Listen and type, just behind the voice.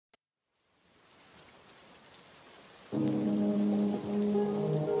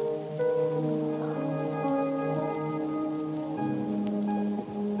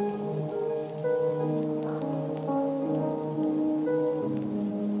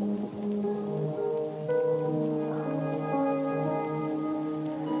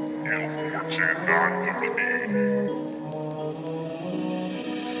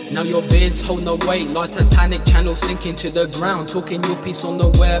Now your vids hold no weight, like Titanic channel sinking to the ground. Talking your piece on the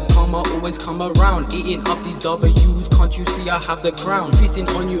web, karma always come around. Eating up these W's, can't you see I have the crown? Feasting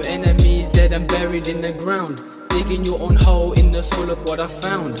on your enemies, dead and buried in the ground. Digging your own hole in the soil, look what I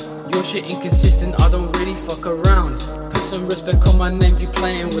found. Your shit inconsistent, I don't really fuck around. Put some respect on my name, you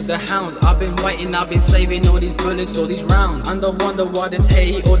playing with the hounds. I've been waiting, I've been saving all these bullets, all these rounds. And I wonder why this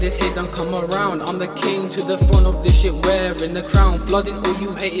hate or this hate don't come around. I'm the king to the front of this shit, wearing the crown. Flooding all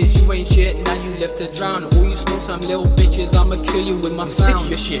you haters, you ain't shit, now you left to drown. All you small some little bitches, I'ma kill you with my sound. Sick of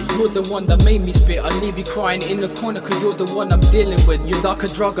your shit, you're the one that made me spit. I leave you crying in the corner cause you're the one I'm dealing with. You're like a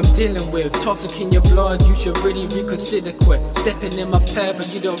drug I'm dealing with, toxic in your blood, you should really reconsider quit. Stepping in my pair but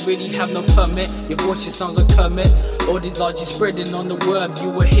you don't really have no permit. Your voice just sounds like Kermit. All these lies you spreading on the web, you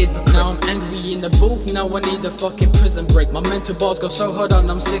were hypocrite. Now I'm angry in the booth, now I need a fucking prison break. My mental bars go so hard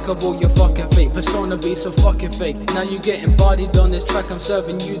and I'm sick of all your fucking fake. Persona be so fucking fake. Now you getting bodied on this track, I'm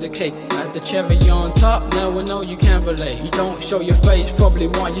serving you the cake. Add the cherry on top, now I know you can relate. You don't show your face, probably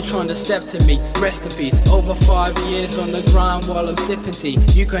why you trying to step to me. Rest in peace, over 5 years on the grind while I'm sipping tea.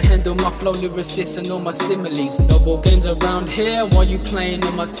 You can handle my flow, lyricists and all my similes. No ball games around here while you playing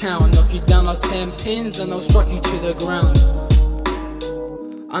in my town. Knock you down like 10 pins and I'll strike you to the ground.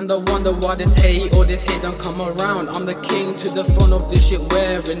 And I wonder why this hate or this hate don't come around. I'm the king to the front of this shit,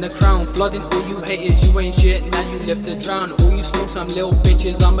 wearing the crown. Flooding all you haters, you ain't shit, now you left to drown. All you small some little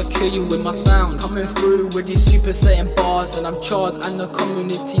bitches, I'ma kill you with my sound. Coming through with these super saiyan bars and I'm charged, and the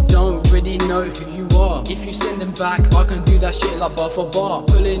community don't really know who you are. If you send them back, I can do that shit like bar for bar.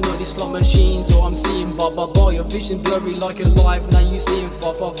 Pulling all these slot machines or I'm seeing bar by bar. Your vision blurry like you're live, now you seeing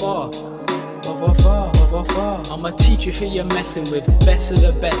far far far. I'ma teach you who you're messing with. Best of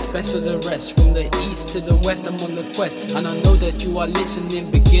the best of the rest. From the east to the west, I'm on the quest. And I know that you are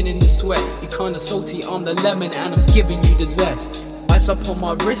listening, beginning to sweat. You kinda salty, I'm the lemon and I'm giving you the zest. Ice up on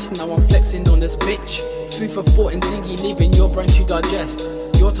my wrist, now I'm flexing on this bitch. Food for thought inzinghy, leaving your brain to digest.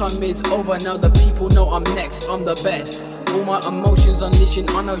 Your time is over, now the people know I'm next, I'm the best. All my emotions unleashing,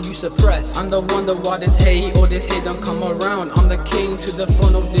 I know you suppress. And I wonder why this hate or this hate don't come around. I'm the king to the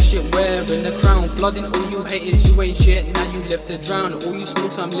front of this shit, wearing the crown. Flooding all you haters, you ain't shit, now you left to drown. All you small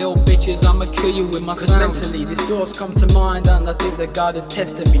some little bitches, I'ma kill you with my sound. Cause mentally these thoughts come to mind and I think that God is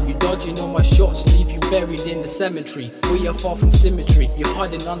testing me. You dodging all my shots, leave you buried in the cemetery. We are far from symmetry, you're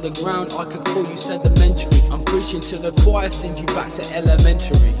hiding underground, I could call you sedimentary. I'm preaching to the choir, send you back to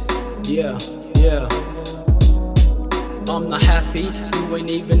elementary. Yeah. I'm not happy, you ain't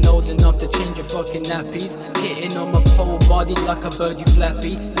even old enough to change your fucking nappies. Hitting on my pole body like a bird, you flappy.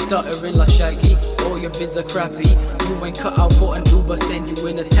 You stuttering like Shaggy, all your vids are crappy. You ain't cut out for an Uber, send you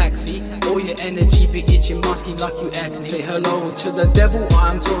in a taxi. All your energy be itching, masking like you acting. Say hello to the devil,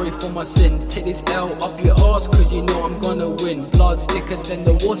 I'm sorry for my sins. Take this L up your arse cause you know I'm gonna win. Blood thicker than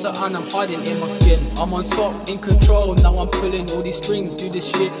the water and I'm hiding in my skin. I'm on top, in control, now I'm pulling all these strings. Do this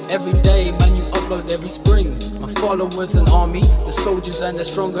shit every day, man, you upload every spring. My followers an army, the soldiers and they're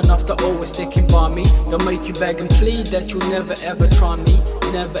strong enough to always sticking by me. They'll make you beg and plead that you'll never ever try me.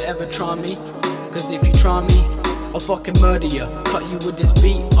 Never ever try me, cause if you try me, I'll fucking murder you. Cut you with this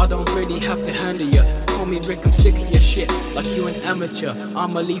beat, I don't really have to handle you. Call me Rick, I'm sick of your shit, like you an amateur.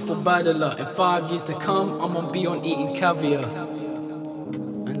 I'm a lethal battler, in 5 years to come, I'm gonna be on eating caviar.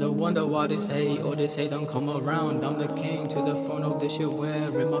 And I wonder why this hate or this hate don't come around. I'm the king to the front of this shit,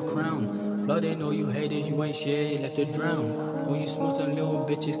 wearing my crown. Flooding all you haters, you ain't shit, left to drown. All you small and little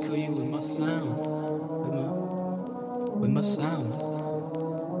bitches kill you with my sound. With my sounds.